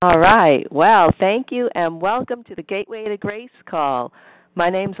All right. Well, thank you and welcome to the Gateway to Grace call. My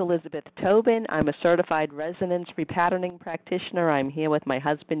name's Elizabeth Tobin. I'm a certified Resonance Repatterning practitioner. I'm here with my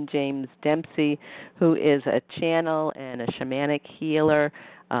husband, James Dempsey, who is a channel and a shamanic healer,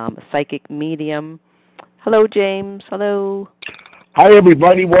 a psychic medium. Hello, James. Hello. Hi,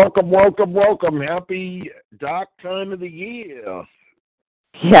 everybody. Welcome, welcome, welcome. Happy dark time of the year.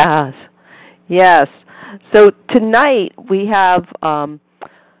 Yes. Yes. So tonight we have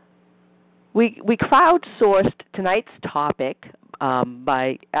we crowdsourced tonight's topic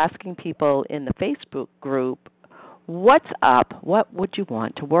by asking people in the Facebook group, what's up? What would you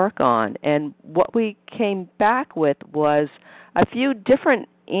want to work on? And what we came back with was a few different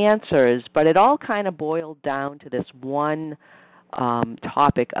answers, but it all kind of boiled down to this one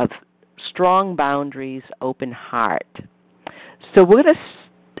topic of strong boundaries, open heart. So we're going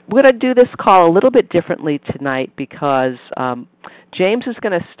to do this call a little bit differently tonight because James is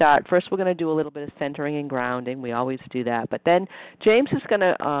going to start. First, we're going to do a little bit of centering and grounding. We always do that. But then James is going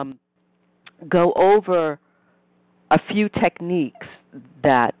to go over a few techniques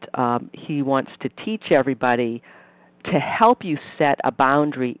that he wants to teach everybody to help you set a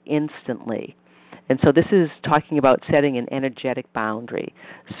boundary instantly. And so this is talking about setting an energetic boundary.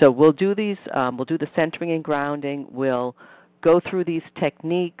 So we'll do these. We'll do the centering and grounding. We'll go through these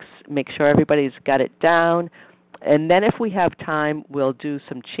techniques, make sure everybody's got it down, and then if we have time, we'll do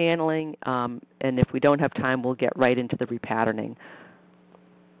some channeling, and if we don't have time, we'll get right into the repatterning.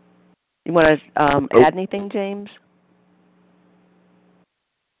 You want to add anything, James?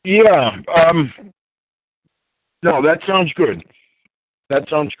 Yeah. No, that sounds good. That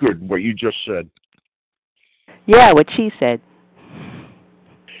sounds good, what you just said. Yeah, what she said.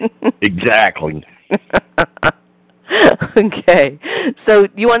 Exactly. Okay. So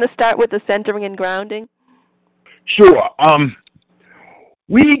you want to start with the centering and grounding? Sure.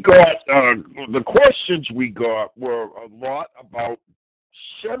 We got, the questions we got were a lot about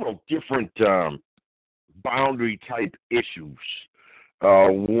several different boundary type issues.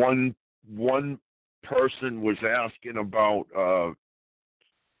 One person was asking about,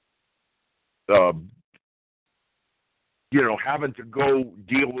 having to go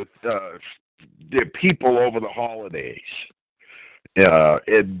deal with their people over the holidays.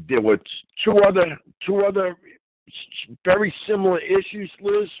 And there were two other very similar issues.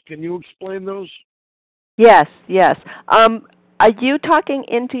 Liz, can you explain those? Yes. Are you talking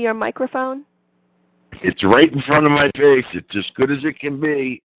into your microphone? It's right in front of my face. It's as good as it can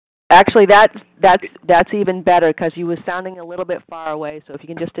be. Actually, that's even better because you were sounding a little bit far away. So if you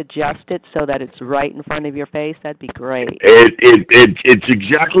can just adjust it so that it's right in front of your face, that'd be great. It's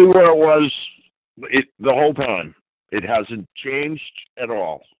exactly where it was the whole time. It hasn't changed at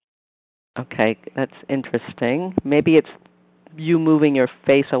all. Okay, that's interesting. Maybe it's you moving your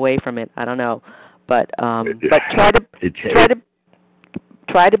face away from it. I don't know, but try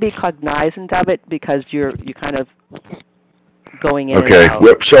to be cognizant of it because you're kind of going in and out.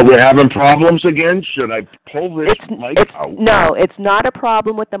 Okay, so we're having problems again? Should I pull this mic out? No, it's not a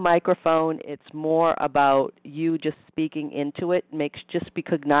problem with the microphone. It's more about you just speaking into it. Just be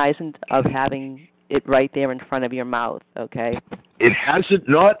cognizant of having it right there in front of your mouth, okay? It hasn't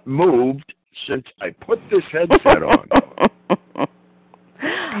not moved since I put this headset on.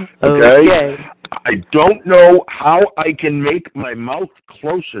 Okay? I don't know how I can make my mouth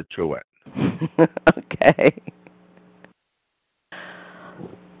closer to it. Okay.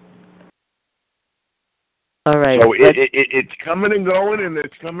 All right. So it's coming and going, and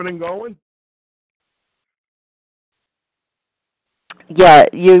it's coming and going? Yeah,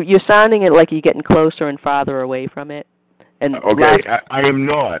 you're sounding it like you're getting closer and farther away from it. And okay, I am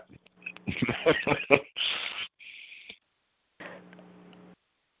not.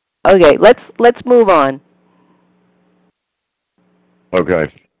 Okay, let's move on.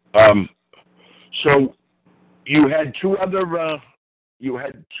 Okay. So you had two other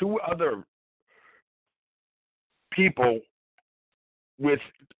people with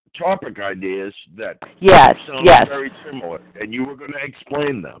topic ideas that sound very similar, and you were going to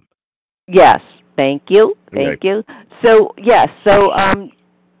explain them. Yes, thank you. So,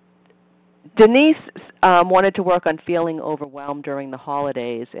 Denise wanted to work on feeling overwhelmed during the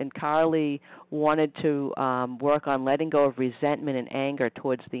holidays, and Carly wanted to work on letting go of resentment and anger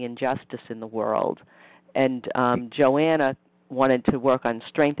towards the injustice in the world. And Joanna wanted to work on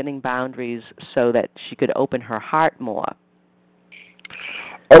strengthening boundaries so that she could open her heart more.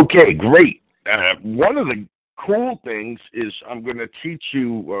 Okay, great. One of the cool things is I'm going to teach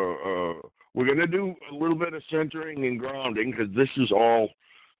you, we're going to do a little bit of centering and grounding because this is all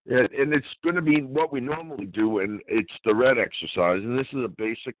And it's going to be what we normally do, and it's the red exercise, and this is a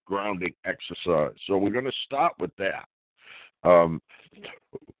basic grounding exercise. So we're going to start with that.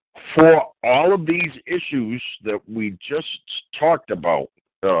 For all of these issues that we just talked about,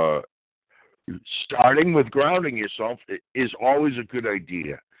 starting with grounding yourself is always a good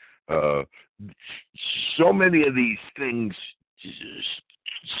idea. So many of these things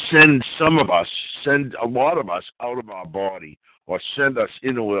send a lot of us out of our body, or send us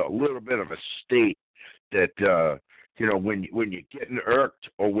into a little bit of a state that, when you're getting irked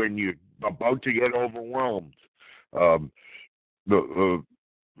or when you're about to get overwhelmed,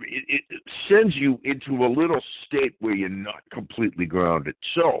 it sends you into a little state where you're not completely grounded.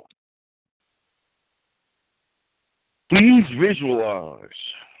 So, please visualize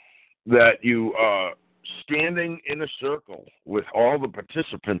that you are standing in a circle with all the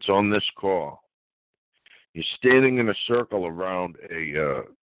participants on this call. You're standing in a circle around a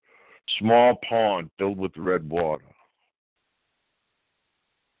small pond filled with red water.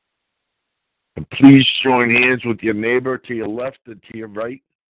 And please join hands with your neighbor to your left and to your right.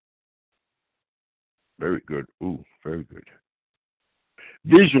 Very good. Ooh, very good.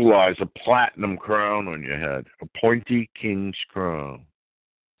 Visualize a platinum crown on your head, a pointy king's crown.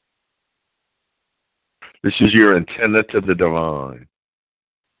 This is your antenna to the divine.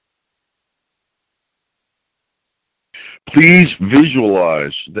 Please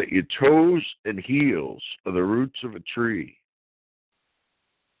visualize that your toes and heels are the roots of a tree.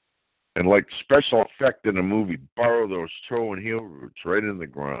 And like special effect in a movie, burrow those toe and heel roots right in the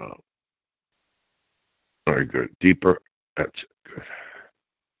ground. Very good. Deeper. That's good.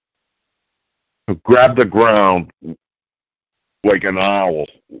 So grab the ground like an owl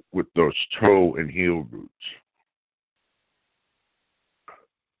with those toe and heel roots.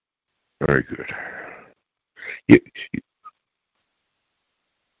 Very good.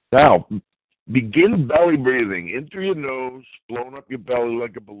 Now, begin belly breathing in through your nose, blowing up your belly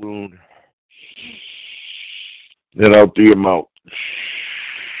like a balloon. Then out through your mouth,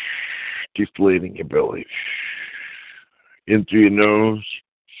 deflating your belly. In through your nose,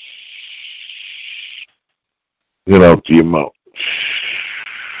 then out through your mouth.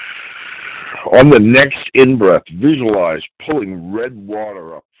 On the next in-breath, visualize pulling red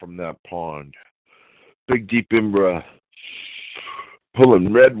water up from that pond. Big, deep in-breath.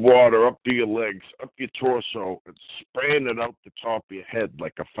 Pulling red water up to your legs, up your torso, and spraying it out the top of your head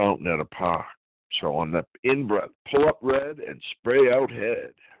like a fountain at a park. So on the in-breath, pull up red and spray out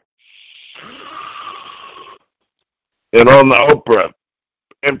head. And on the out-breath,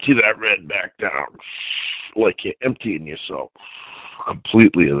 empty that red back down, like you're emptying yourself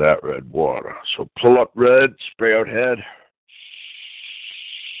completely of that red water. So pull up red, spray out head.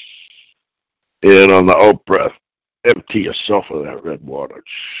 And on the out-breath, empty yourself of that red water.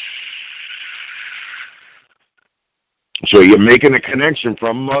 So you're making a connection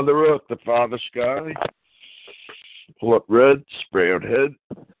from Mother Earth to Father Sky. Pull up red, spray out head,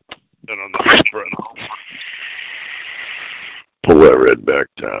 and on the out breath, pull that red back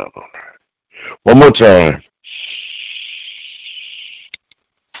down. One more time.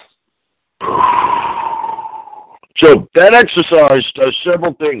 So that exercise does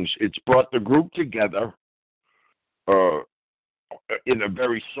several things. It's brought the group together in a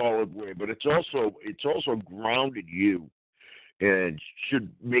very solid way, but it's also grounded you and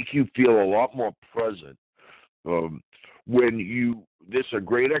should make you feel a lot more present. This is a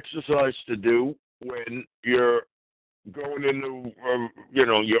great exercise to do when you're going into,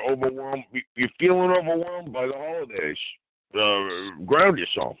 you're overwhelmed. You're feeling overwhelmed by the holidays. Ground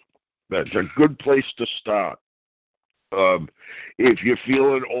yourself. That's a good place to start. If you're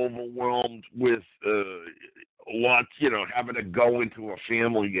feeling overwhelmed with lots, having to go into a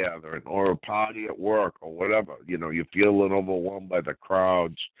family gathering or a party at work or whatever, you're feeling overwhelmed by the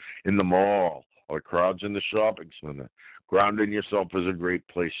crowds in the mall or crowds in the shopping center, grounding yourself is a great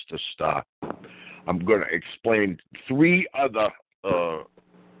place to start. I'm going to explain 3 other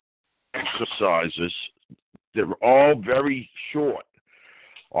exercises. They're all very short.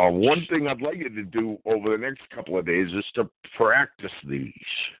 One thing I'd like you to do over the next couple of days is to practice these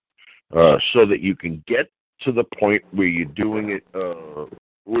so that you can get to the point where you're doing it,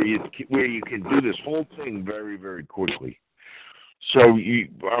 where you can do this whole thing very, very quickly. So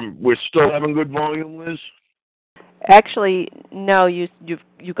we're still having good volume, Liz? Actually, no.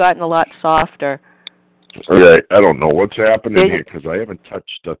 You've gotten a lot softer. Okay, I don't know what's happening here because I haven't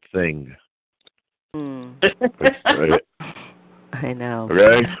touched a thing. Right. I know.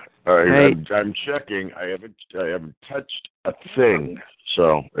 Okay. All right. I'm checking. I haven't touched a thing.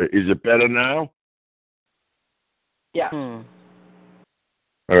 So, is it better now? Yeah.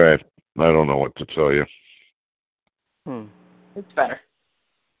 All right. I don't know what to tell you. It's better.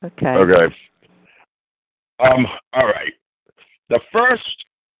 Okay. Okay. All right. The first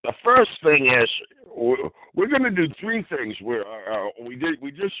thing is we're going to do three things.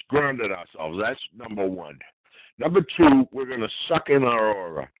 We just grounded ourselves. That's number one. Number two, we're going to suck in our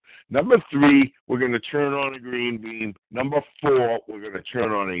aura. Number three, we're going to turn on a green beam. Number four, we're going to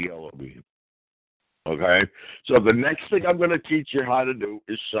turn on a yellow beam. Okay? So the next thing I'm going to teach you how to do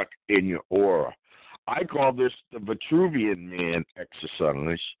is suck in your aura. I call this the Vitruvian Man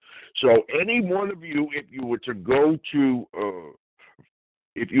exercise. So any one of you, if you were to go to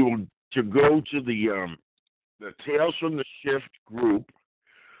the Tales from the Shift group,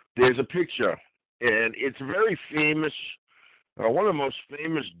 there's a picture, and it's a very famous, one of the most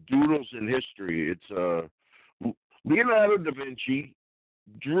famous doodles in history. It's Leonardo da Vinci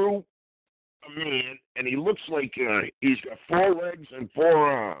drew a man, and he looks like he's got 4 legs and 4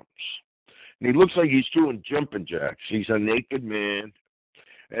 arms. And he looks like he's doing jumping jacks. He's a naked man,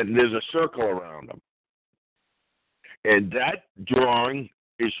 and there's a circle around him. And that drawing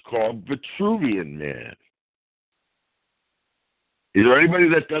is called Vitruvian Man. Is there anybody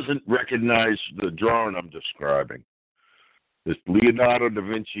that doesn't recognize the drawing I'm describing? This Leonardo da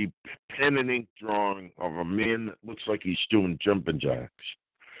Vinci pen and ink drawing of a man that looks like he's doing jumping jacks.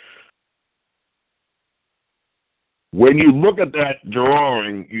 When you look at that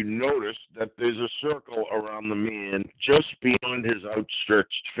drawing, you notice that there's a circle around the man just beyond his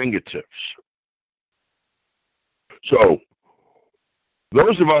outstretched fingertips. So,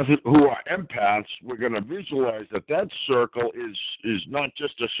 those of us who are empaths, we're going to visualize that circle is not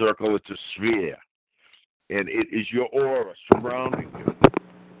just a circle, it's a sphere. And it is your aura surrounding you.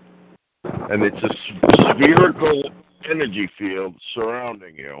 And it's a spherical energy field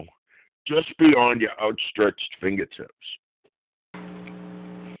surrounding you, just beyond your outstretched fingertips.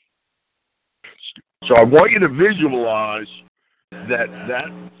 So I want you to visualize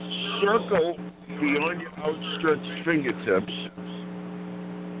that circle beyond your outstretched fingertips,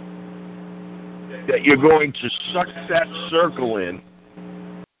 that you're going to suck that circle in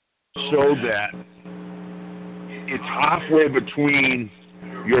so that it's halfway between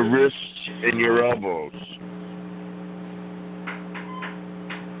your wrists and your elbows.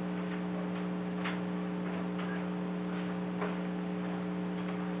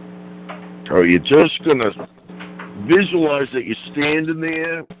 So you're just going to visualize that you're standing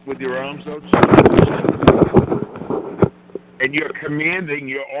there with your arms outstretched, and you're commanding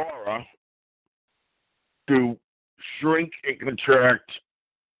your aura to shrink and contract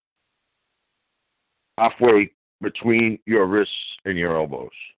halfway between your wrists and your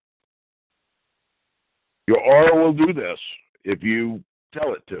elbows. Your aura will do this if you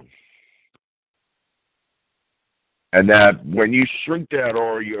tell it to. And that when you shrink that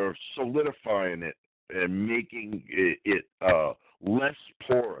aura, you're solidifying it and making it less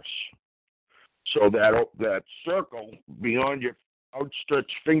porous. So that circle beyond your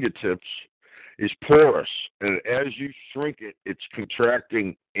outstretched fingertips is porous. And as you shrink it, it's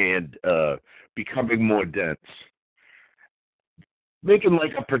contracting and becoming more dense. Making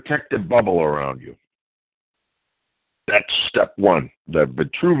like a protective bubble around you. That's step one, the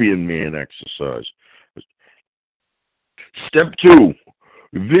Vitruvian Man exercise. Step two,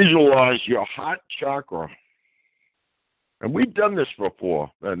 visualize your heart chakra. And we've done this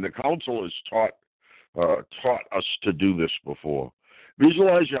before, and the council has taught us to do this before.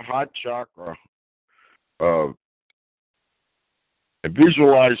 Visualize your heart chakra. And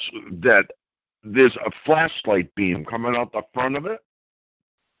visualize that there's a flashlight beam coming out the front of it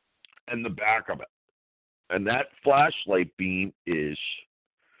and the back of it. And that flashlight beam is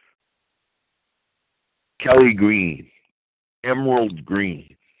Kelly green, emerald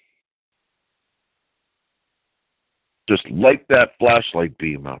green. Just light that flashlight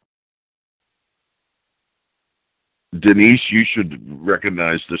beam up. Denise, you should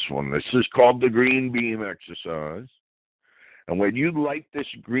recognize this one. This is called the green beam exercise. And when you light this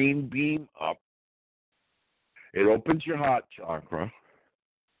green beam up, it opens your heart chakra.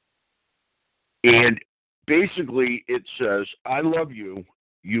 And basically it says, I love you,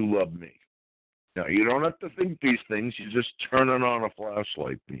 you love me. Now, you don't have to think these things. You just turn it on a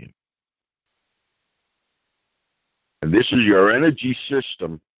flashlight beam. And this is your energy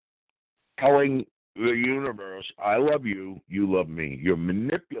system telling the universe, I love you, you love me. You're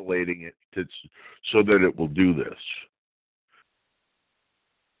manipulating it so that it will do this.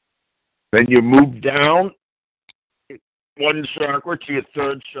 Then you move down one chakra to your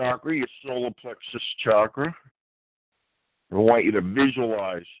third chakra, your solar plexus chakra. I want you to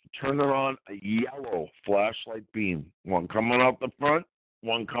visualize, turn it on a yellow flashlight beam. One coming out the front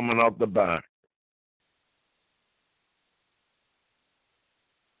one coming out the back.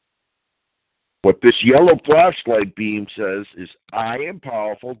 What this yellow flashlight beam says is, I am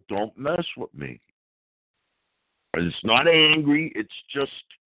powerful, don't mess with me. And it's not angry, it's just,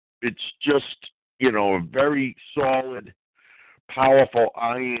 a very solid, powerful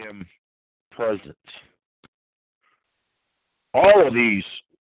I am presence. All of these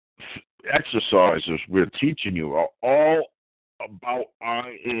exercises we're teaching you are all about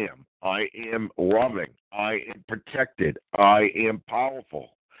I am. I am loving. I am protected. I am powerful.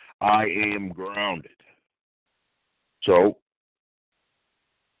 I am grounded. So,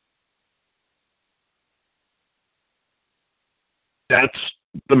 that's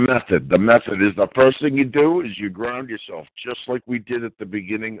the method. The method is the first thing you do is you ground yourself, just like we did at the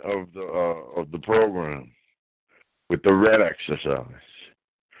beginning of the program with the red exercise.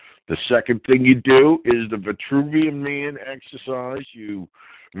 The second thing you do is the Vitruvian Man exercise. You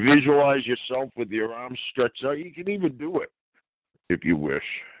visualize yourself with your arms stretched out. You can even do it if you wish.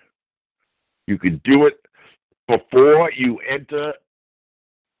 You can do it before you enter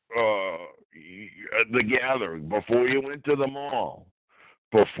the gathering, before you enter the mall,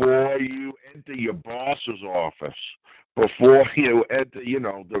 before you enter your boss's office, before you enter,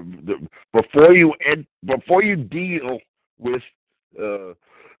 before you deal with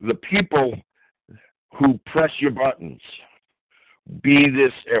the people who press your buttons. Be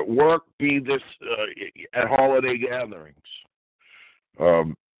this at work, be this at holiday gatherings.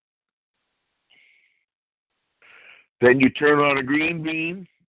 Then you turn on a green beam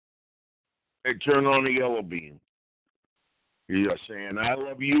and turn on a yellow beam. You are saying, I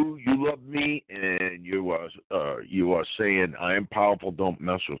love you, you love me, and you are saying, I am powerful, don't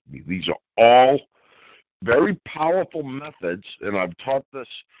mess with me. These are all very powerful methods, and I've taught this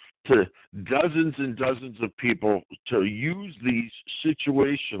to dozens and dozens of people to use these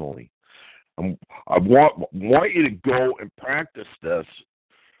situationally. I want you to go and practice this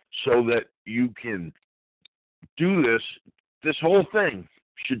so that you can do this. This whole thing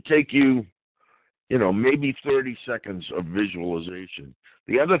should take you, maybe 30 seconds of visualization.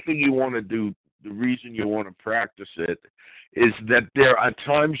 The other thing you want to do, the reason you want to practice it, is that there are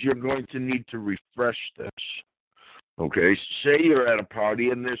times you're going to need to refresh this. Okay, say you're at a party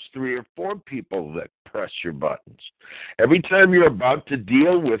and there's 3 or 4 people that press your buttons. Every time you're about to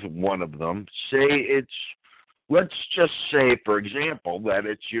deal with one of them, let's just say, for example, that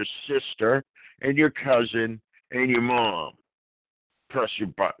it's your sister and your cousin and your mom. Press your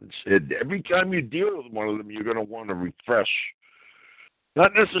buttons. And every time you deal with one of them, you're going to want to refresh.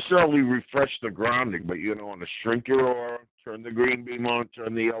 Not necessarily refresh the grounding, but you're going to want to shrink your aura, turn the green beam on,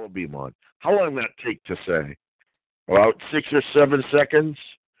 turn the yellow beam on. How long does that take to say? About 6 or 7 seconds.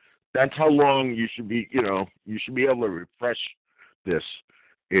 That's how long you should be. You should be able to refresh this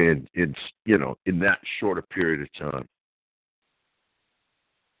in that shorter period of time.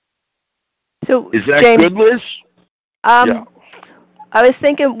 So is that James, good, Liz? Yeah. I was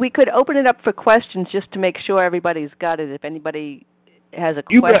thinking we could open it up for questions just to make sure everybody's got it. If anybody has a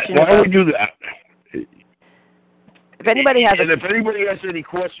question, why don't we do that? If anybody has, if anybody has any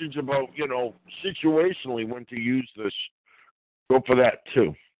questions about, situationally when to use this, go for that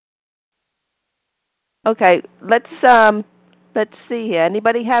too. Okay, let's see here.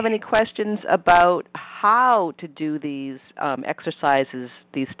 Anybody have any questions about how to do these exercises,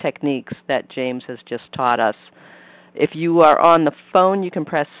 these techniques that James has just taught us? If you are on the phone, you can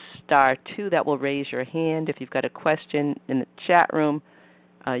press *2. That will raise your hand. If you've got a question in the chat room,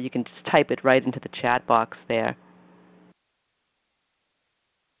 you can just type it right into the chat box there.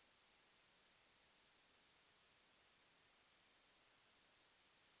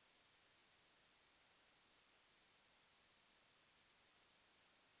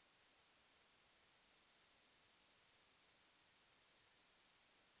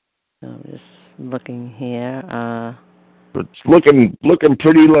 I'm just looking here. It's looking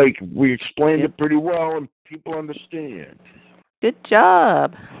pretty like we explained it pretty well and people understand. Good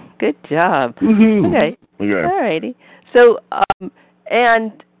job. Good job. Mm-hmm. Okay. All righty. So,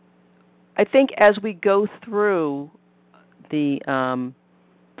 and I think as we go through the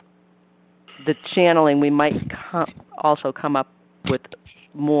channeling, we might also come up with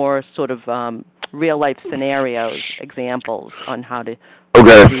more sort of real-life scenarios, examples on how to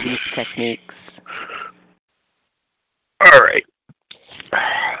do these techniques. All right.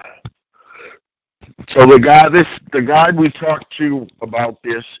 So the guide we talked to about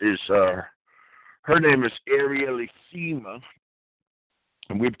this is her name is Arielissima,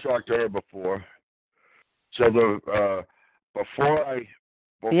 and we've talked to her before. So before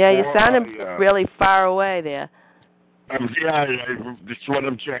you sounded really far away there. That's what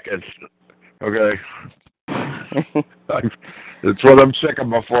I'm checking. Okay. That's what I'm checking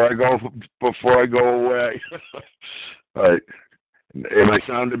before I go away. All right. Am I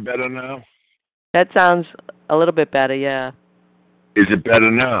sounding better now? That sounds a little bit better, yeah. Is it better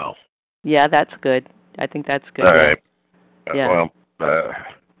now? Yeah, that's good. I think that's good. All yeah. right. Yeah. Well,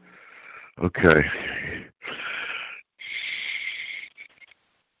 okay.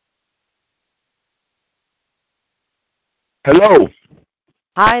 Hello.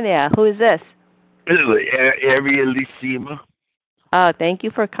 Hi there. Who is this? Arielissima. Oh, thank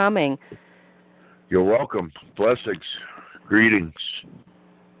you for coming. You're welcome. Blessings. Greetings.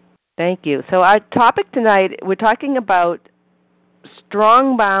 Thank you. So our topic tonight, we're talking about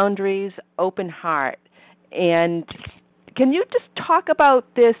strong boundaries, open heart. And can you just talk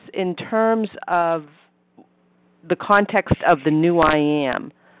about this in terms of the context of the new I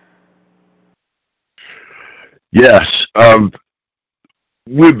am? Yes.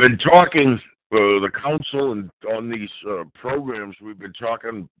 We've been talking, the council and on these programs, we've been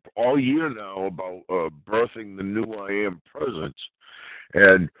talking all year now about birthing the new I am presence.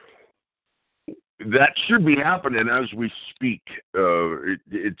 And that should be happening as we speak.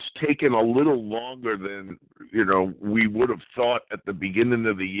 It's taken a little longer than we would have thought at the beginning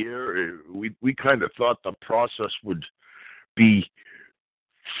of the year. We kind of thought the process would be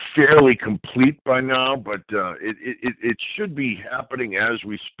fairly complete by now, but it should be happening as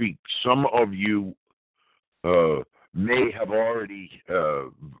we speak. Some of you may have already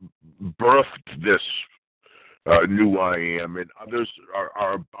birthed this new I am, and others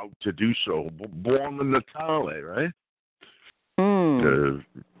are about to do so. Buon Natale, right? Mm.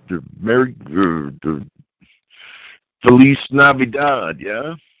 The Merry, the Feliz Navidad,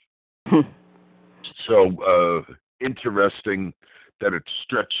 yeah? So interesting that it's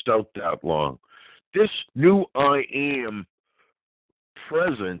stretched out that long. This new I am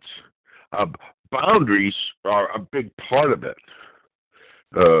presence, boundaries are a big part of it.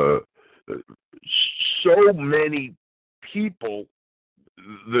 So many people,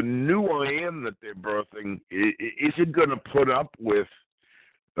 the new I am that they're birthing isn't going to put up with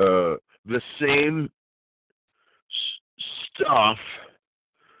the same stuff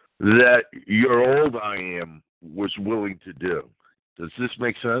that your old I am was willing to do. Does this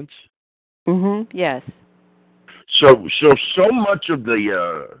make sense? Yes. So much of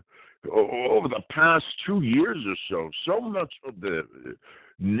the over the past 2 years or so much of the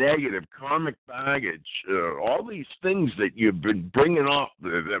negative karmic baggage, all these things that you've been bringing up,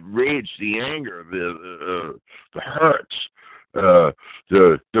 the rage, the anger, the hurts, the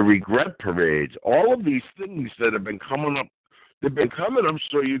regret parades, all of these things that have been coming up. They've been coming up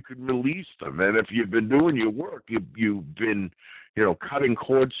so you can release them. And if you've been doing your work, you've been, cutting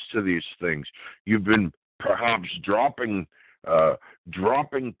cords to these things. You've been perhaps dropping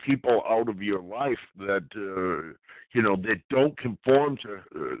people out of your life that that don't conform to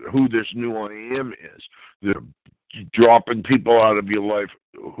who this new I am is. Dropping people out of your life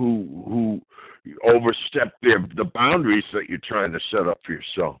who overstep the boundaries that you're trying to set up for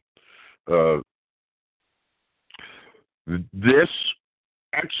yourself. This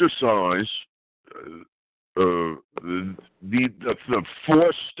exercise, the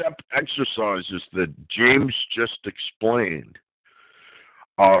 4-step exercises that James just explained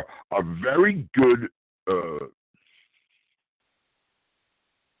are very good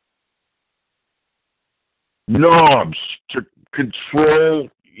knobs to control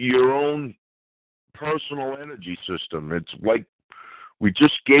your own personal energy system. It's like we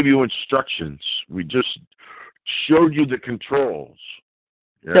just gave you instructions. We just showed you the controls.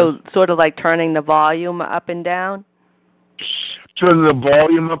 Yeah? So sort of like turning the volume up and down? Turning the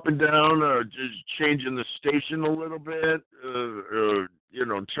volume up and down, or just changing the station a little bit,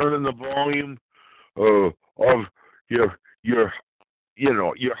 turning the volume of your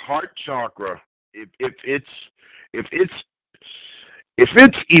heart chakra. If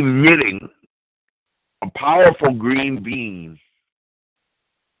it's emitting a powerful green beam,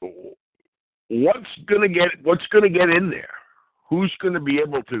 what's gonna get in there? Who's gonna be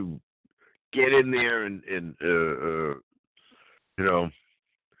able to get in there and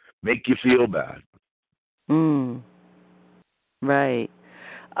make you feel bad? Right.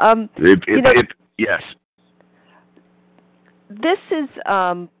 Yes. This is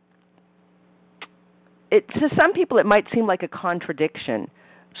to some people it might seem like a contradiction.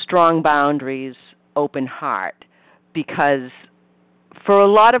 Strong boundaries, open heart, because for a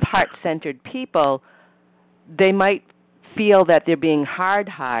lot of heart-centered people, they might feel that they're being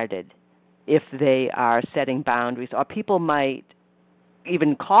hard-hearted if they are setting boundaries, or people might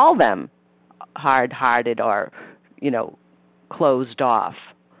even call them hard-hearted or, closed off?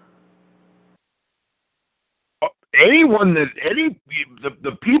 The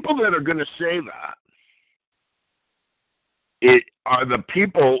people that are going to say that are the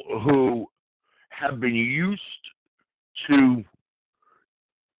people who have been used to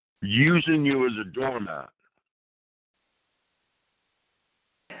using you as a doormat.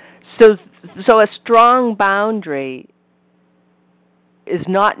 So a strong boundary is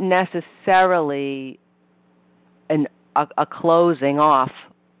not necessarily a closing off.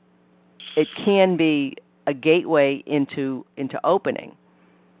 It can be a gateway into opening.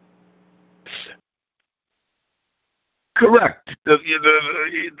 Correct.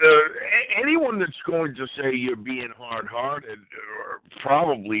 Anyone that's going to say you're being hard-hearted, or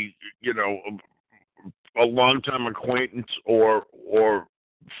probably a long-time acquaintance or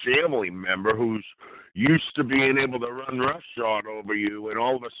family member who's used to being able to run roughshod over you, and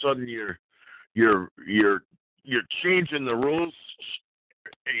all of a sudden you're changing the rules,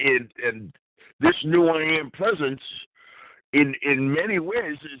 and this new I am presence in many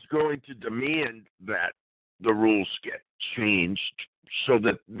ways is going to demand that the rules get changed so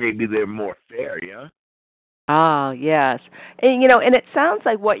that maybe they're more fair. Yeah. Ah, yes. And it sounds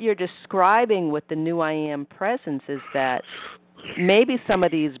like what you're describing with the new I am presence is that maybe some of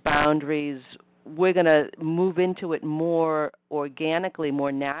these boundaries, we're going to move into it more organically,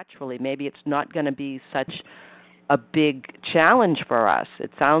 more naturally. Maybe it's not going to be such a big challenge for us.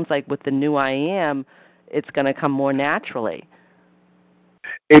 It sounds like with the new I am, it's going to come more naturally.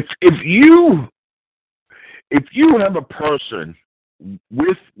 If you have a person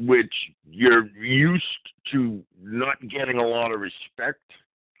with which you're used to not getting a lot of respect,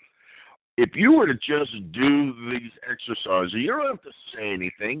 if you were to just do these exercises, you don't have to say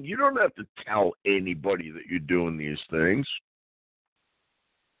anything. You don't have to tell anybody that you're doing these things.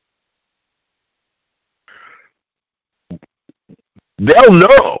 They'll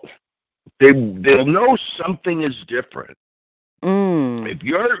know. They'll know something is different.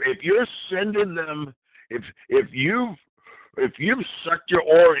 If you're sending them, if you've sucked your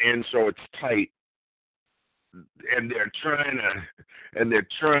aura in so it's tight, and they're trying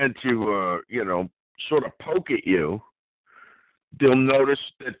to sort of poke at you, they'll notice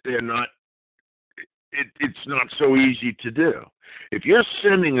that they're not. It's not so easy to do. If you're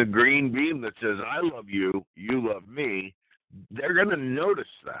sending a green beam that says "I love you, you love me," they're going to notice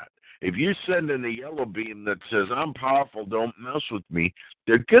that. If you send in a yellow beam that says "I'm powerful, don't mess with me,"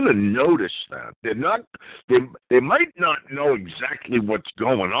 they're going to notice that. They're not. They might not know exactly what's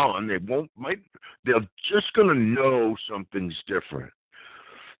going on. They're just going to know something's different.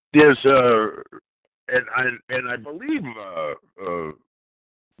 There's and I believe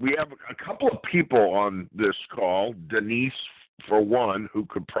we have a couple of people on this call. Denise, for one, who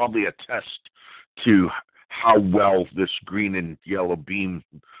could probably attest to how well this green and yellow beam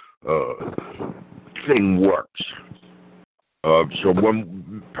thing works. So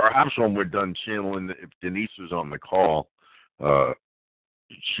perhaps when we're done channeling, if Denise is on the call,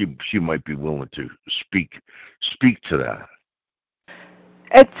 she might be willing to speak to that.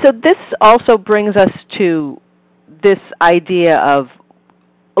 And so this also brings us to this idea of,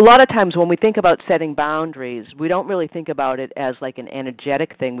 a lot of times when we think about setting boundaries, we don't really think about it as like an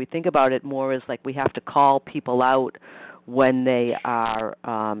energetic thing. We think about it more as like we have to call people out when they are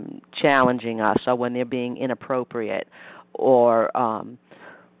challenging us or when they're being inappropriate. Or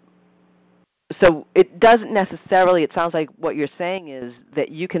so it doesn't necessarily, it sounds like what you're saying is that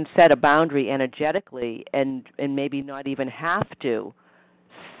you can set a boundary energetically and maybe not even have to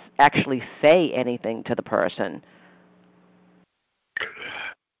actually say anything to the person.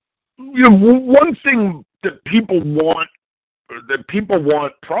 One thing that people want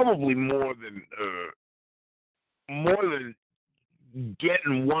probably more than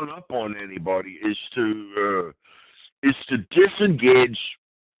getting one up on anybody is to disengage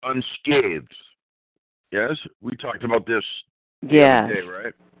unscathed. Yes, we talked about this the other day,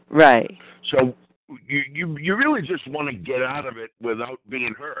 right? Right. So you really just want to get out of it without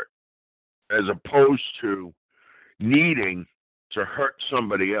being hurt, as opposed to needing to hurt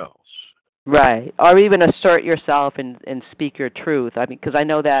somebody else. Right. Or even assert yourself and speak your truth. I mean, because I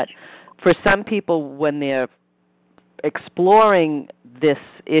know that for some people, when they're exploring this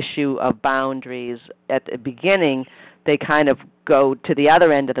issue of boundaries at the beginning, they kind of go to the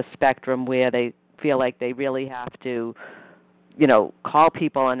other end of the spectrum where they feel like they really have to, call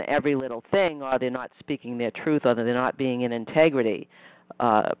people on every little thing, or they're not speaking their truth, or they're not being in integrity.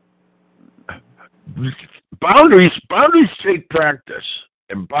 Boundaries take practice,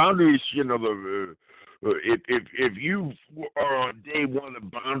 and boundaries, if you are on day one of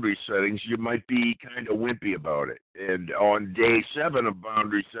boundary settings, you might be kind of wimpy about it, and on day 7 of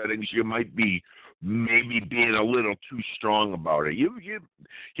boundary settings, you might be maybe being a little too strong about it.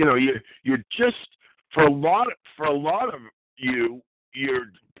 You're just for a lot of you,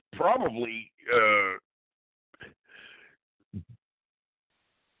 you're probably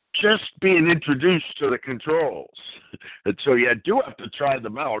just being introduced to the controls. And so you do have to try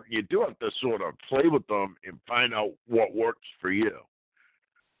them out. You do have to sort of play with them and find out what works for you.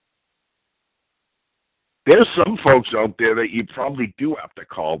 There's some folks out there that you probably do have to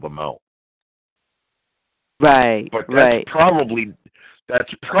call them out. Right. But right.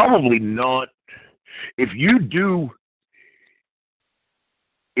 That's probably not. If you do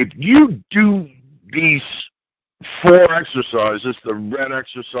these 4 exercises, the red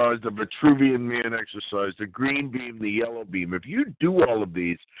exercise, the Vitruvian Man exercise, the green beam, the yellow beam, if you do all of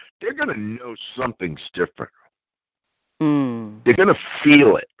these, they're going to know something's different. They're going to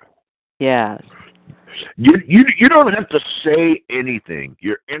feel it. Yes. You don't have to say anything.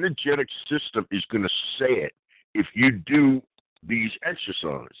 Your energetic system is going to say it if you do these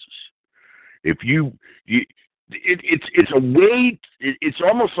exercises. If it's a way, it's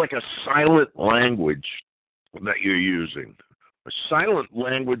almost like a silent language that you're using, a silent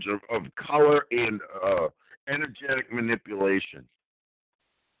language of color and energetic manipulation.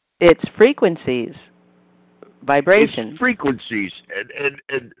 It's frequencies, vibrations. It's frequencies,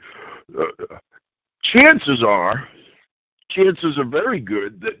 and chances are very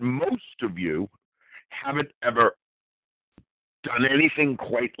good that most of you haven't ever done anything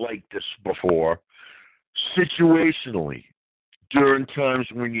quite like this before, situationally, during times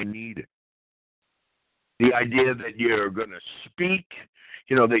when you need it. The idea that you're going to speak,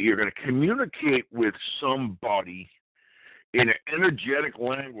 that you're going to communicate with somebody in an energetic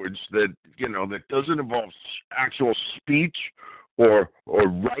language that, that doesn't involve actual speech or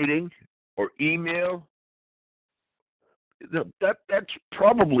writing or email. That's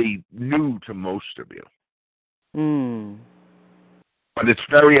probably new to most of you. But it's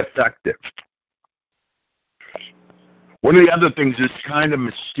very effective. One of the other things is kind of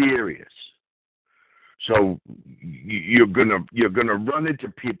mysterious. So you're gonna run into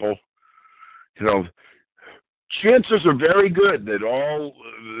people. Chances are very good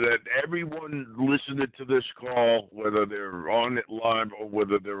that everyone listening to this call, whether they're on it live or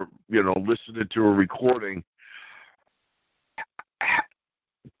whether they're listening to a recording,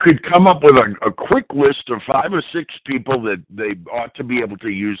 could come up with a quick list of 5 or 6 people that they ought to be able to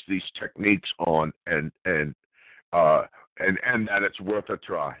use these techniques on, and that it's worth a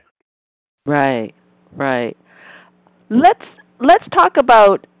try. Right. Let's talk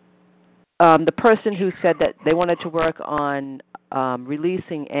about the person who said that they wanted to work on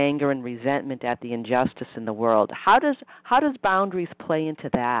releasing anger and resentment at the injustice in the world. How does boundaries play into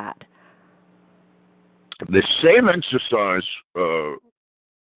that? The same exercise.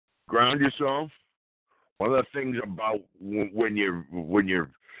 Ground yourself. One of the things about when you're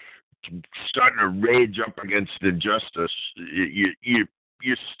starting to rage up against injustice,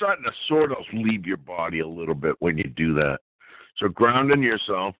 you're starting to sort of leave your body a little bit when you do that. So grounding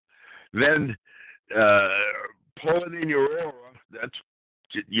yourself, then pulling in your aura.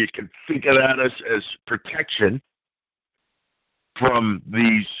 You can think of that as protection from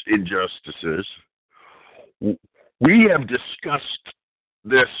these injustices. We have discussed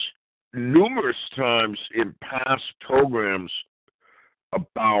this numerous times in past programs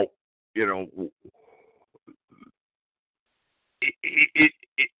about,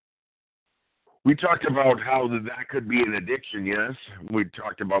 we talked about how that could be an addiction, yes? We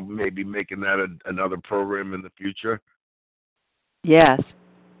talked about maybe making that another program in the future. Yes.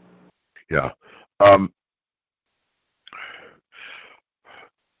 Yeah.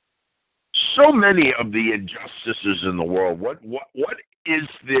 So many of the injustices in the world, what is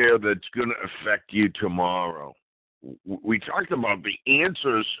there that's going to affect you tomorrow? We talked about the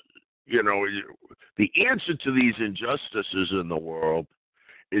answers, the answer to these injustices in the world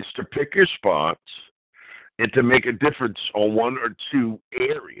is to pick your spots and to make a difference on 1 or 2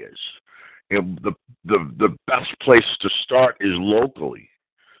 areas. And the best place to start is locally.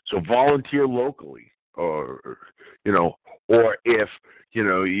 So volunteer locally, or if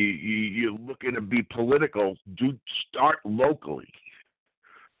you're looking to be political, start locally.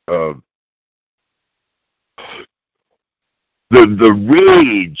 The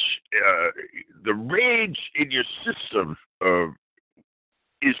rage in your system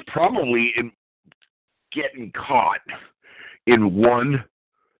is probably in getting caught in one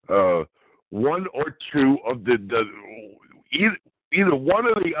or two of either one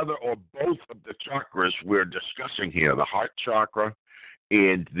or the other or both of the chakras we're discussing here, the heart chakra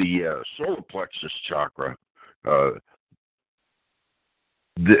and the solar plexus chakra,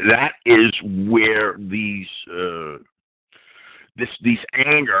 that is where these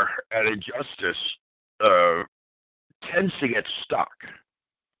anger and injustice tends to get stuck.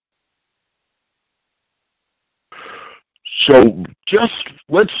 So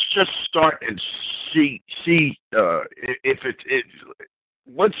let's just start and see if it.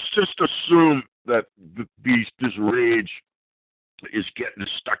 Let's just assume that this rage is getting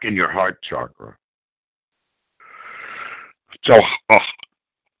stuck in your heart chakra. So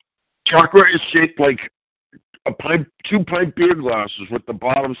chakra is shaped like two pint beer glasses with the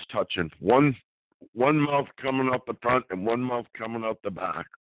bottoms touching. One mouth coming out the front and one mouth coming out the back.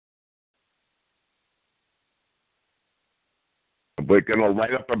 We're going to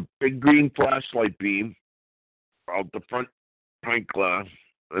light up a big green flashlight beam out the front pint glass,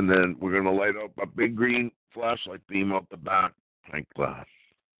 and then we're going to light up a big green flashlight beam out the back pint glass.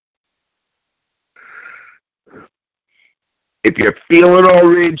 If you're feeling all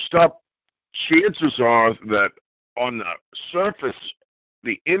raged up, chances are that on the surface,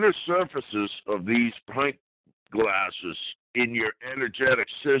 the inner surfaces of these pint glasses in your energetic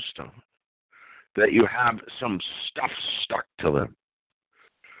system, that you have some stuff stuck to them.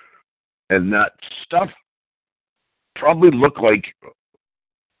 And that stuff probably look like,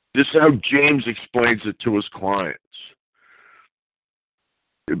 this is how James explains it to his clients.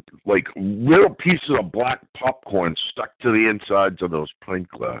 Like little pieces of black popcorn stuck to the insides of those pint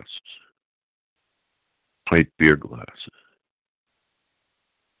glasses. Pint beer glasses.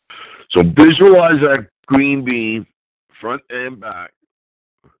 So visualize that green beam, front and back,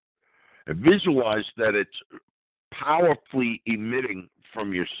 and visualize that it's powerfully emitting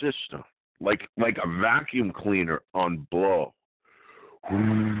from your system, like a vacuum cleaner on blow.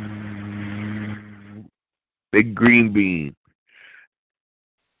 Big green beam.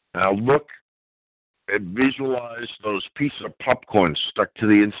 Now look and visualize those pieces of popcorn stuck to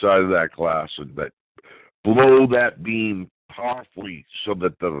the inside of that glass, and that blow that beam powerfully so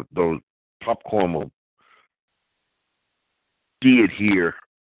that those popcorn will de-adhere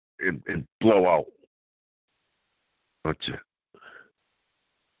and blow out. That's it.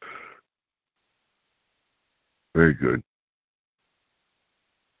 Very good.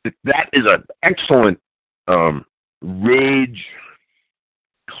 That is an excellent rage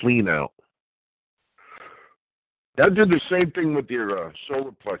clean out. Now do the same thing with your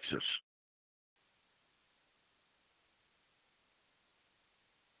solar plexus.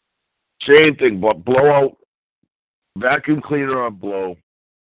 Same thing, but blow out, vacuum cleaner on blow,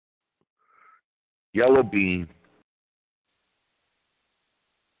 yellow beam,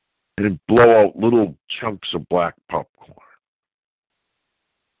 and blow out little chunks of black popcorn.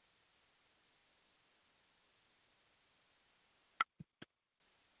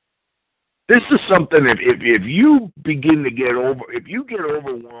 This is something, if you begin to if you get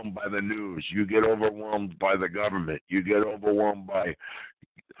overwhelmed by the news, you get overwhelmed by the government, you get overwhelmed by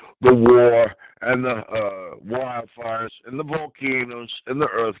the war and the wildfires and the volcanoes and the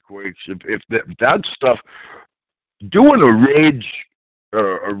earthquakes, if that stuff, doing a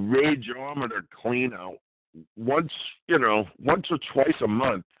rageometer clean out once or twice a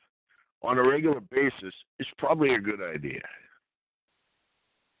month on a regular basis is probably a good idea.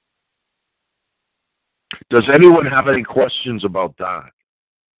 Does anyone have any questions about that?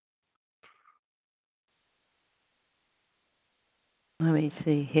 Let me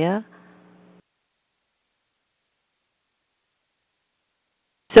see here.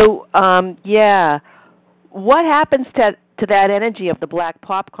 So, yeah, what happens to that energy of the black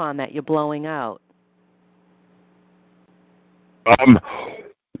popcorn that you're blowing out?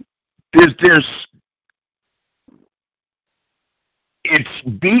 It's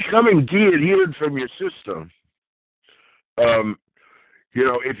becoming de-adhered from your system.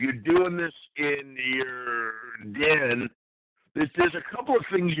 If you're doing this in your den, there's a couple of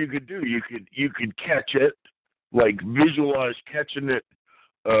things you could do. You could catch it, like visualize catching it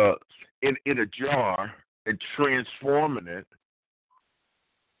in a jar and transforming it,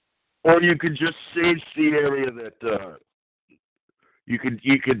 or you could just sage the area that you could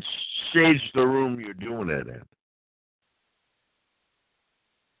sage the room you're doing it in.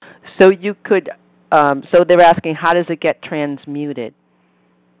 So you could. So they're asking, how does it get transmuted?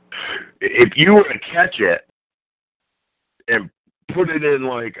 If you were to catch it and put it in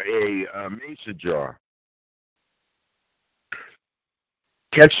like a mason jar,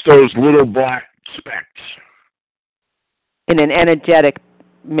 catch those little black specks. In an energetic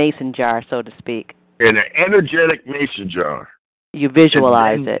mason jar, so to speak. In an energetic mason jar. You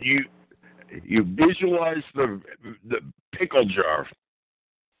visualize and it. then you visualize the pickle jar.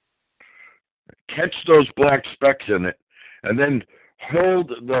 Catch those black specks in it, and then hold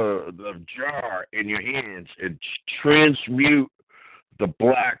the jar in your hands and transmute the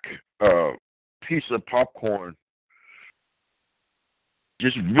black piece of popcorn.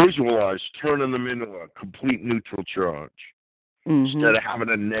 Just visualize turning them into a complete neutral charge. Instead of having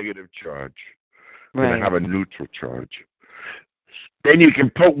a negative charge. You're going to have a neutral charge. Then you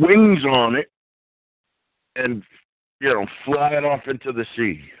can put wings on it and, fly it off into the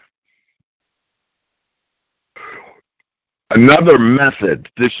sea. Another method,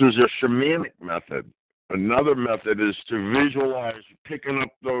 this is a shamanic method. Another method is to visualize picking up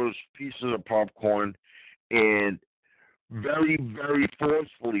those pieces of popcorn and very, very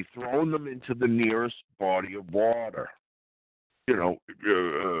forcefully throwing them into the nearest body of water.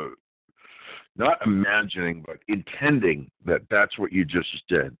 Not imagining, but intending that that's what you just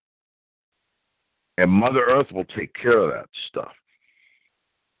did. And Mother Earth will take care of that stuff.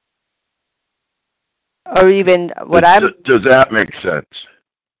 Or even Does that make sense?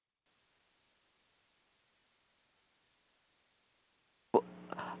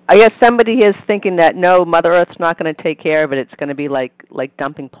 I guess somebody is thinking that no, Mother Earth's not going to take care of it. It's going to be like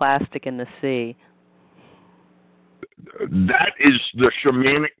dumping plastic in the sea. That is the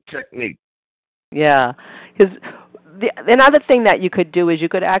shamanic technique. Yeah, because another thing that you could do is you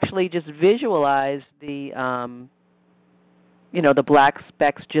could actually just visualize the black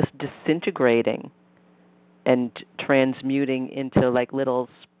specks just disintegrating and transmuting into like little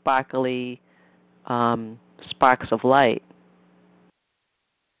sparkly sparks of light.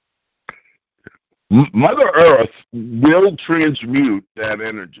 Mother Earth will transmute that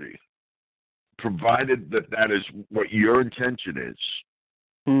energy, provided that is what your intention is.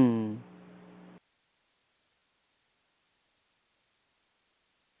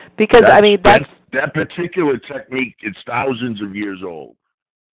 Because that particular technique is thousands of years old.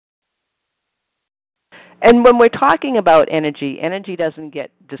 And when we're talking about energy doesn't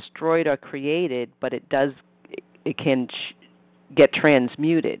get destroyed or created, but it can get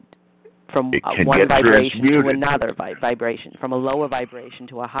transmuted from one vibration to another vibration, from a lower vibration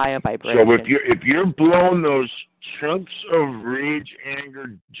to a higher vibration. So if you're blowing those chunks of rage,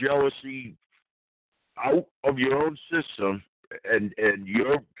 anger, jealousy out of your own system, and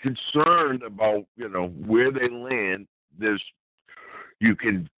you're concerned about where they land, you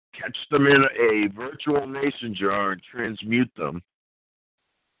can catch them in a virtual mason jar and transmute them.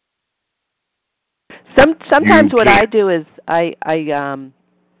 Sometimes what I do is I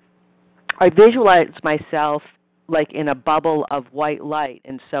visualize myself like in a bubble of white light,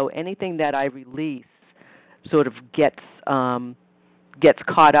 and so anything that I release sort of gets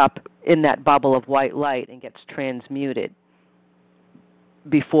caught up in that bubble of white light and gets transmuted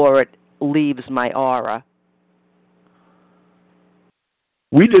before it leaves my aura.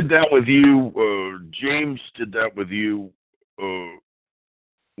 We did that with you. James did that with you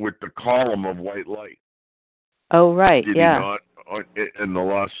with the column of white light. Oh, right. Did he not? In the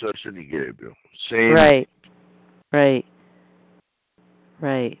last session he gave you. Same. Right.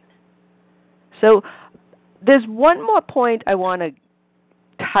 So there's one more point I want to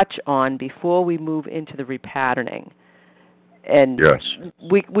touch on before we move into the repatterning. And yes,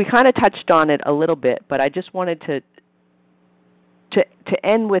 we kind of touched on it a little bit, but I just wanted to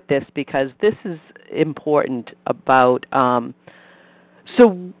end with this because this is important about.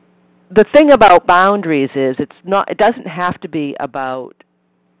 So the thing about boundaries is it doesn't have to be about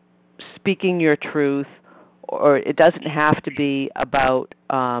speaking your truth, or it doesn't have to be about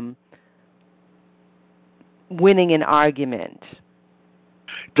winning an argument.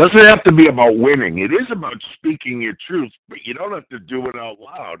 Doesn't have to be about winning. It is about speaking your truth, but you don't have to do it out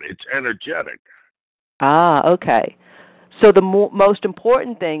loud. It's energetic. Ah, okay. So the most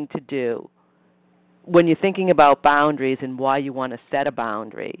important thing to do when you're thinking about boundaries and why you want to set a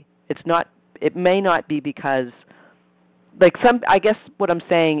boundary, it may not be because, I guess what I'm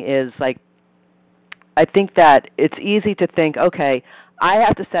saying is, I think that it's easy to think, okay, I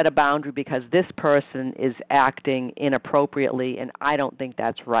have to set a boundary because this person is acting inappropriately and I don't think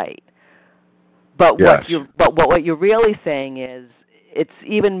that's right. But yes. what you're really saying is, it's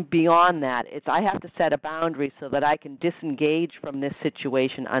even beyond that. It's I have to set a boundary so that I can disengage from this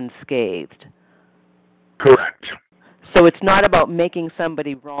situation unscathed. Correct. So it's not about making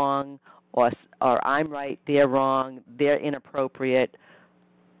somebody wrong or I'm right, they're wrong, they're inappropriate.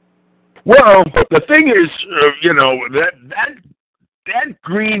 Well, the thing is, that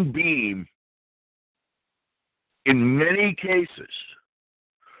green beam, in many cases,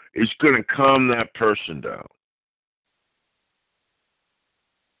 is going to calm that person down.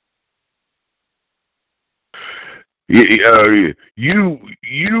 In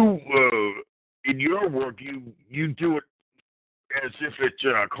your work, you do it as if it's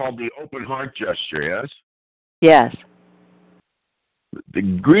called the open heart gesture. Yes. Yes. The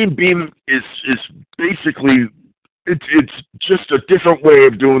green beam is basically it's just a different way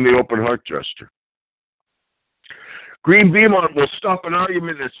of doing the open heart gesture. Green beam on will stop an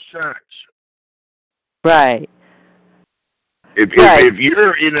argument in its tracks. Right. If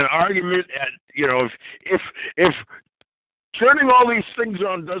you're in an argument, and if turning all these things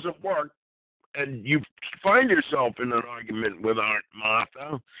on doesn't work, and you find yourself in an argument with Aunt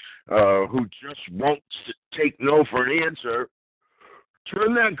Martha, who just won't take no for an answer,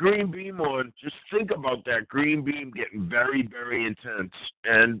 turn that green beam on. Just think about that green beam getting very, very intense,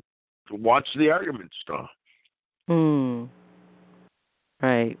 and watch the argument stop.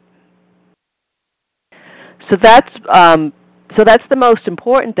 Right. So that's the most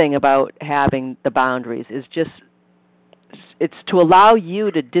important thing about having the boundaries is just it's to allow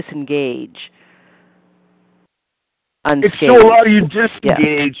you to disengage unscathed. It's to allow you to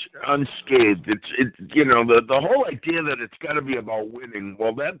disengage unscathed. It's the whole idea that it's got to be about winning.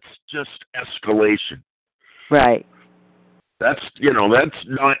 Well, that's just escalation. Right. That's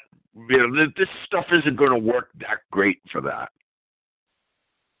not this stuff isn't going to work that great for that.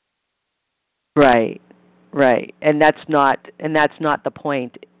 Right. Right. And that's not the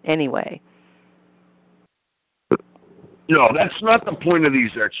point anyway. No, that's not the point of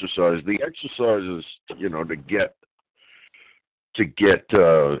these exercises. The exercise is, to get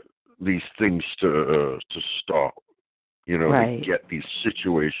these things to stop. Right. To get these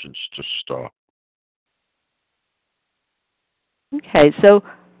situations to stop. Okay, so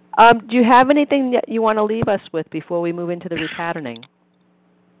do you have anything that you want to leave us with before we move into the repatterning?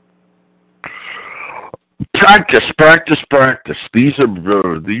 Practice. These are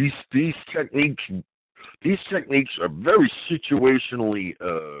these techniques. These techniques are very situationally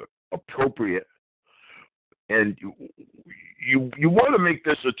appropriate, and you want to make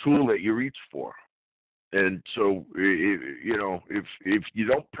this a tool that you reach for. And so, if you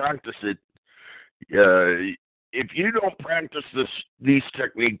don't practice it, if you don't practice these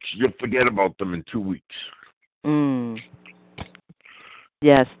techniques, you'll forget about them in 2 weeks.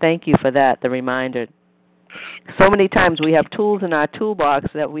 Yes, thank you for that, the reminder. So many times we have tools in our toolbox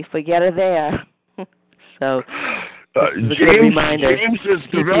that we forget are there. So James has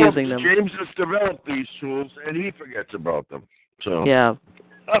developed these tools, and he forgets about them. So yeah,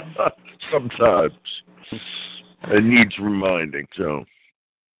 sometimes it needs reminding. So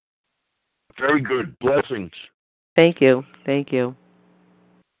very good. Blessings. Thank you.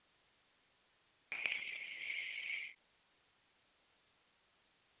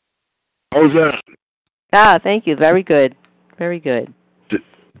 How's that? Thank you. Very good.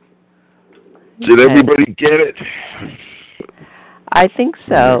 Did everybody get it? I think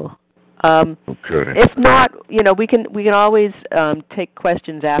so. Okay. If not, we can always take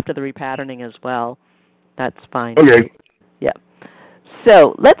questions after the repatterning as well. That's fine. Okay. Yeah.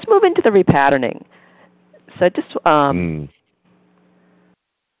 So let's move into the repatterning. So just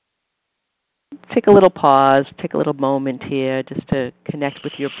take a little pause, take a little moment here just to connect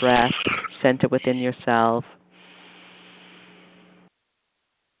with your breath, center within yourself.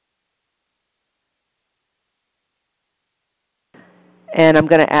 And I'm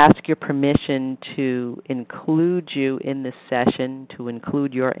going to ask your permission to include you in this session, to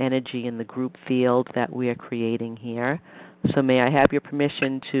include your energy in the group field that we are creating here. So may I have your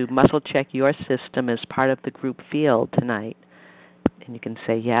permission to muscle check your system as part of the group field tonight? And you can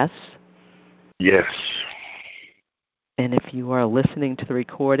say yes. Yes. And if you are listening to the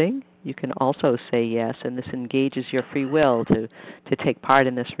recording, you can also say yes, and this engages your free will to take part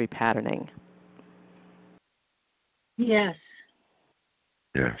in this repatterning. Yes.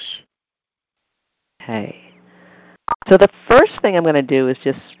 Yes. Okay. So the first thing I'm going to do is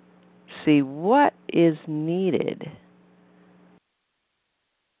just see what is needed.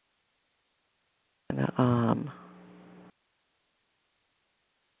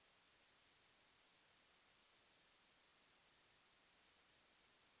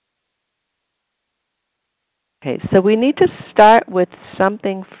 Okay, so we need to start with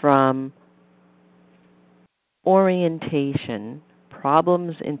something from orientation,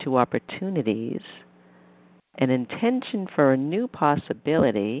 problems into opportunities, an intention for a new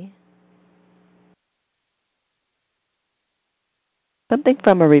possibility, something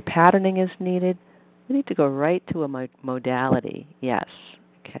from a repatterning is needed. We need to go right to a modality. Yes.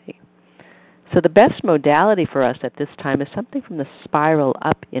 Okay. So the best modality for us at this time is something from the spiral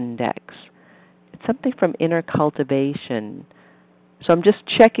up index. It's something from inner cultivation, So I'm just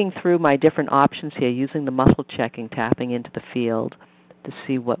checking through my different options here, using the muscle checking, tapping into the field to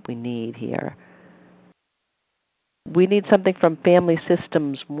see what we need here. We need something from Family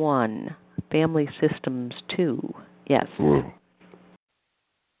Systems 1, Family Systems 2. Yes.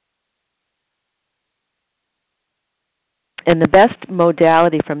 And the best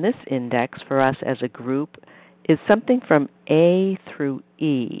modality from this index for us as a group is something from A through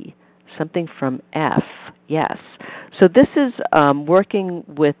E, something from F. Yes. So this is working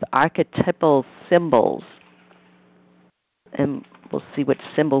with archetypal symbols. And we'll see which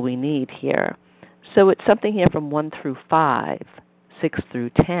symbol we need here. So it's something here from 1 through 5, 6 through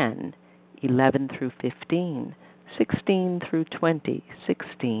 10, 11 through 15, 16 through 20,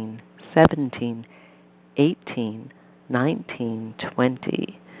 16, 17, 18, 19,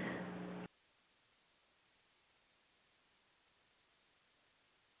 20.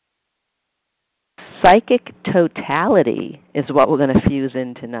 Psychic totality is what we're going to fuse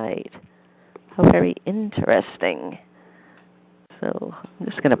in tonight. How very interesting. So I'm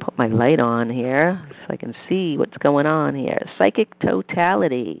just going to put my light on here so I can see what's going on here. Psychic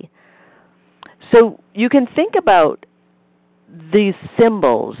totality. So you can think about these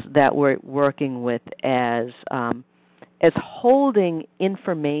symbols that we're working with as holding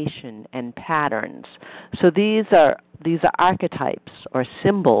information and patterns. So these are archetypes or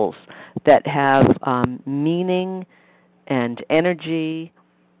symbols that have meaning and energy.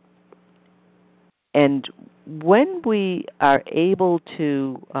 And when we are able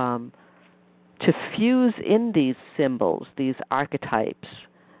to fuse in these symbols, these archetypes,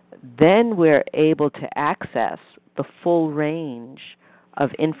 then we're able to access the full range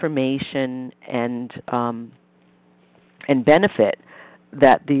of information and benefit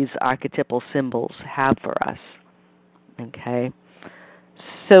that these archetypal symbols have for us. Okay?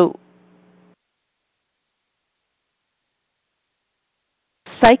 So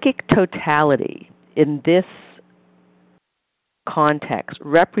psychic totality in this context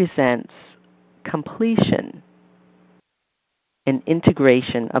represents completion and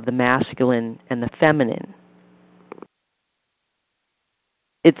integration of the masculine and the feminine.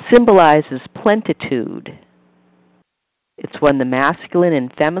 It symbolizes plenitude. It's when the masculine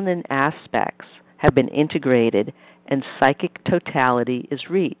and feminine aspects have been integrated and psychic totality is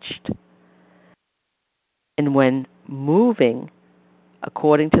reached. And when moving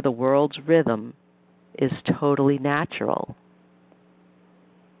according to the world's rhythm is totally natural.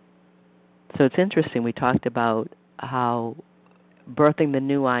 So it's interesting, we talked about how birthing the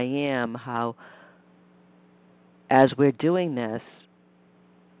new I am, how as we're doing this,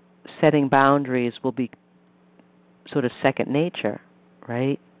 setting boundaries will be sort of second nature,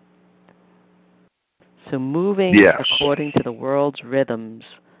 right? So moving according to the world's rhythms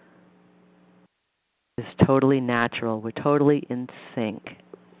is totally natural. We're totally in sync.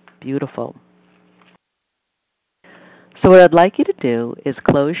 Beautiful. So what I'd like you to do is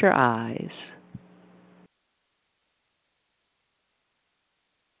close your eyes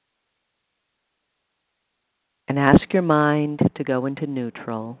and ask your mind to go into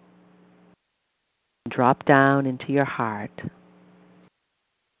neutral. Drop down into your heart.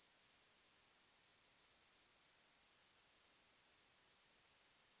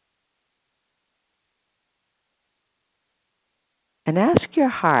 And ask your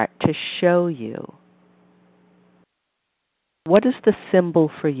heart to show you what is the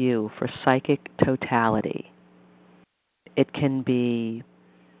symbol for you for psychic totality. It can be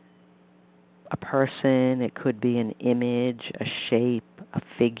a person, it could be an image, a shape, a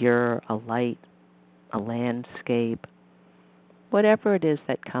figure, a light, a landscape, whatever it is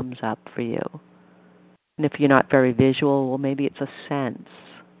that comes up for you. And if you're not very visual, well, maybe it's a sense,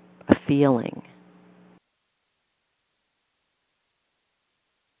 a feeling.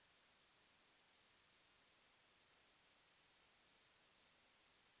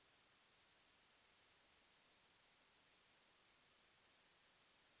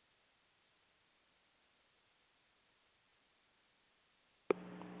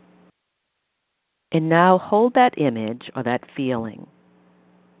 And now hold that image or that feeling.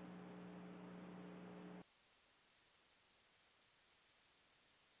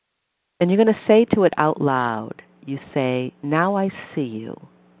 And you're going to say to it out loud, you say, now I see you.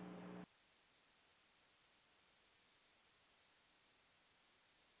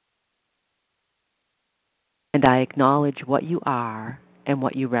 And I acknowledge what you are and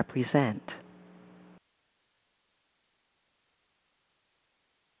what you represent.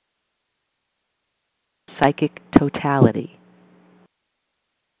 Psychic totality.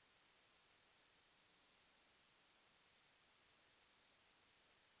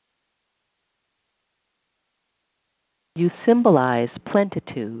 You symbolize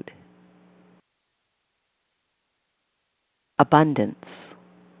plenitude, abundance.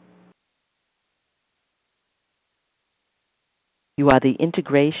 You are the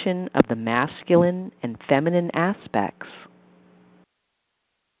integration of the masculine and feminine aspects.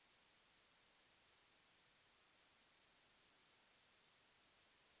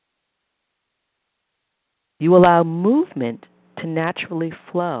 You allow movement to naturally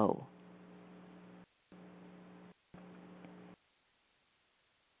flow.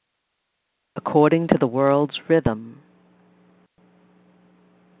 According to the world's rhythm.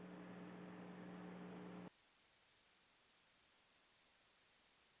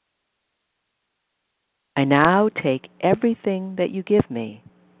 I now take everything that you give me.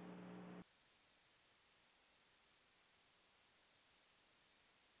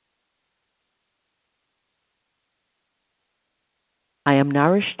 I am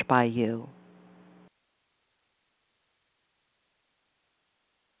nourished by you.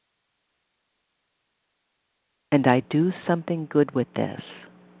 And I do something good with this.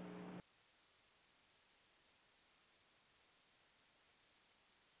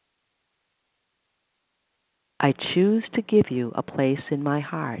 I choose to give you a place in my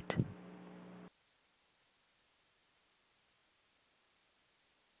heart.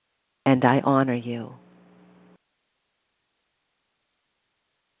 And I honor you.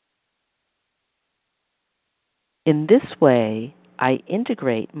 In this way, I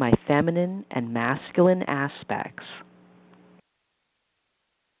integrate my feminine and masculine aspects.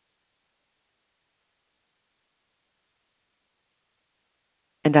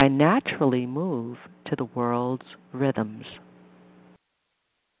 And I naturally move to the world's rhythms.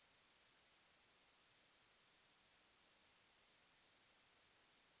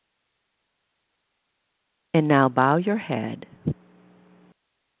 And now bow your head.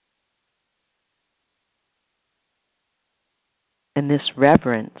 And this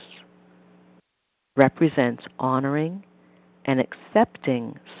reverence represents honoring and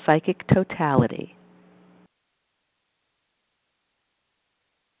accepting psychic totality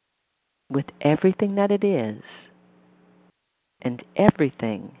with everything that it is and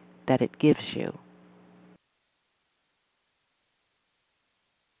everything that it gives you.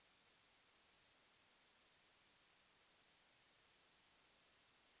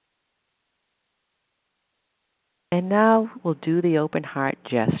 And now we'll do the open heart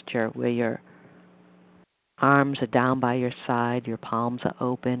gesture where your arms are down by your side, your palms are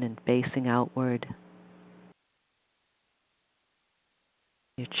open and facing outward.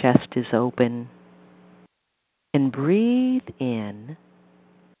 Your chest is open. And breathe in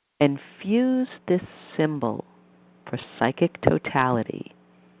and fuse this symbol for psychic totality.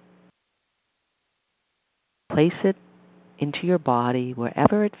 Place it into your body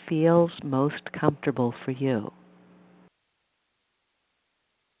wherever it feels most comfortable for you.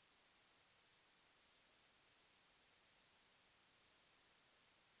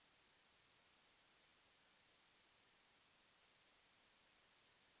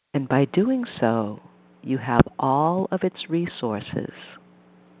 And by doing so, you have all of its resources,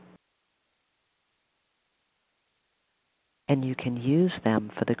 and you can use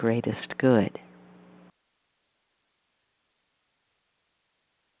them for the greatest good.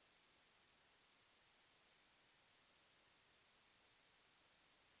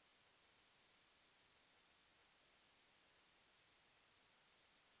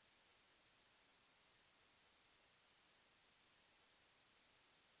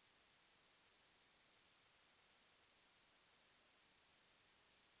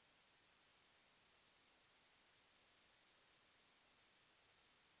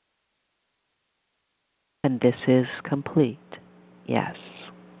 And this is complete. Yes.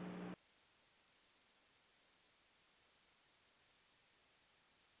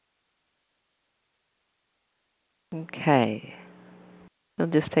 Okay. So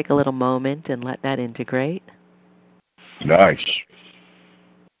just take a little moment and let that integrate. Nice.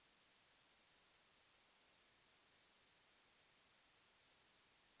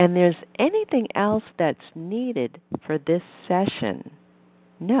 And there's anything else that's needed for this session?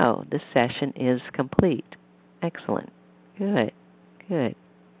 No, the session is complete. Excellent. Good. Good.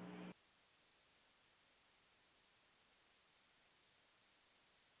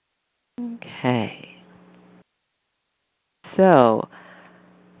 Okay. So,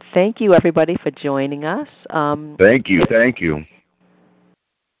 thank you everybody for joining us. Thank you. Thank you. If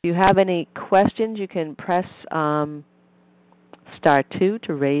you have any questions, you can press *2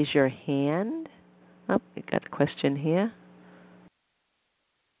 to raise your hand. Oh, we got a question here.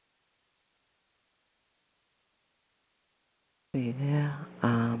 Yeah.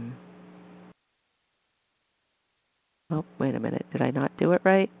 Oh, wait a minute. Did I not do it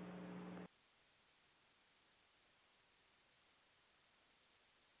right?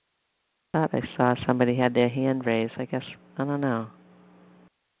 I thought I saw somebody had their hand raised. I guess, I don't know.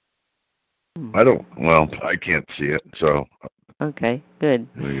 I can't see it, so. Okay, good.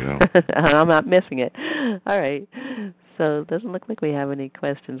 There you go. I'm not missing it. All right. So it doesn't look like we have any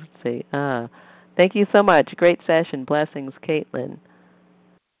questions. Let's see. Thank you so much. Great session. Blessings, Caitlin.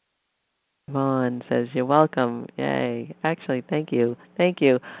 Vaughn says, you're welcome. Yay. Actually, thank you. Thank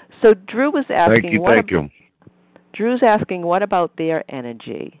you. So Drew was asking, Thank you. Drew's asking, what about their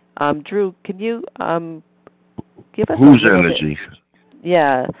energy? Drew, can you give us Whose a little energy? bit?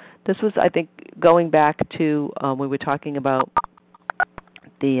 Yeah. This was, I think, going back to we were talking about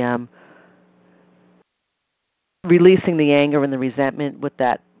the releasing the anger and the resentment with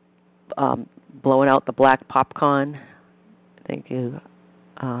that blowing out the black popcorn. Thank you.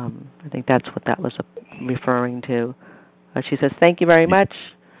 I think that's what that was referring to. She says, thank you very much.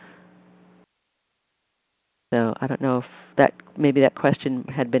 So I don't know if maybe that question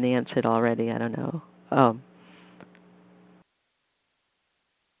had been answered already. I don't know.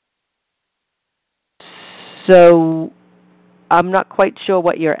 So I'm not quite sure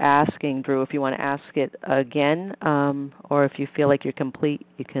what you're asking, Drew. If you want to ask it again, or if you feel like you're complete,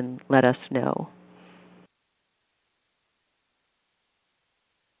 you can let us know.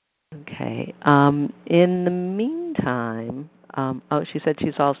 Okay. In the meantime, she said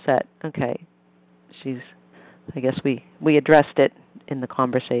she's all set. Okay. I guess we addressed it in the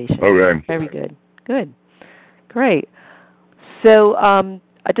conversation. Okay. Very good. Good. Great. So I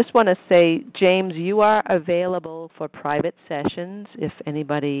just want to say, James, you are available for private sessions if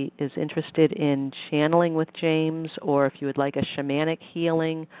anybody is interested in channeling with James, or if you would like a shamanic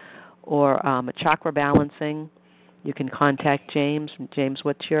healing or a chakra balancing, you can contact James. James,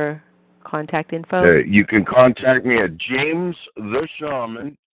 what's your contact info? You can contact me at James the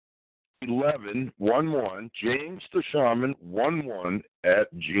Shaman 11 James the Shaman 11 at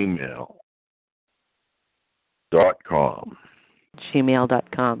gmail.com.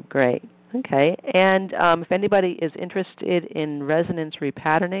 Gmail.com. Great. Okay. And if anybody is interested in resonance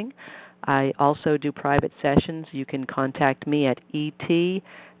repatterning, I also do private sessions. You can contact me at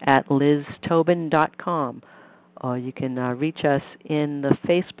et@liztobin.com, or you can reach us in the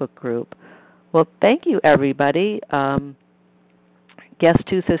Facebook group. Well, thank you, everybody. Guest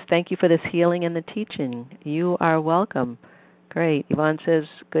 2 says, thank you for this healing and the teaching. You are welcome. Great. Yvonne says,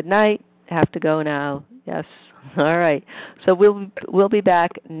 good night. Have to go now. Yes. All right. So we'll be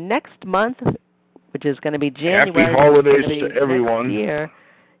back next month, which is going to be January. Happy holidays to everyone. Next year.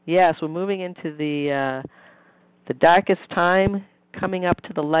 Yes, we're moving into the darkest time, coming up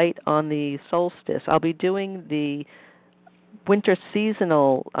to the light on the solstice. I'll be doing the winter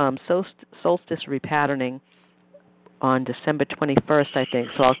seasonal solstice repatterning on December 21st, I think.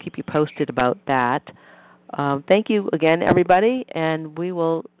 So I'll keep you posted about that. Thank you again, everybody, and we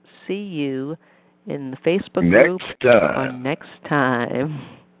will see you in the Facebook group next time.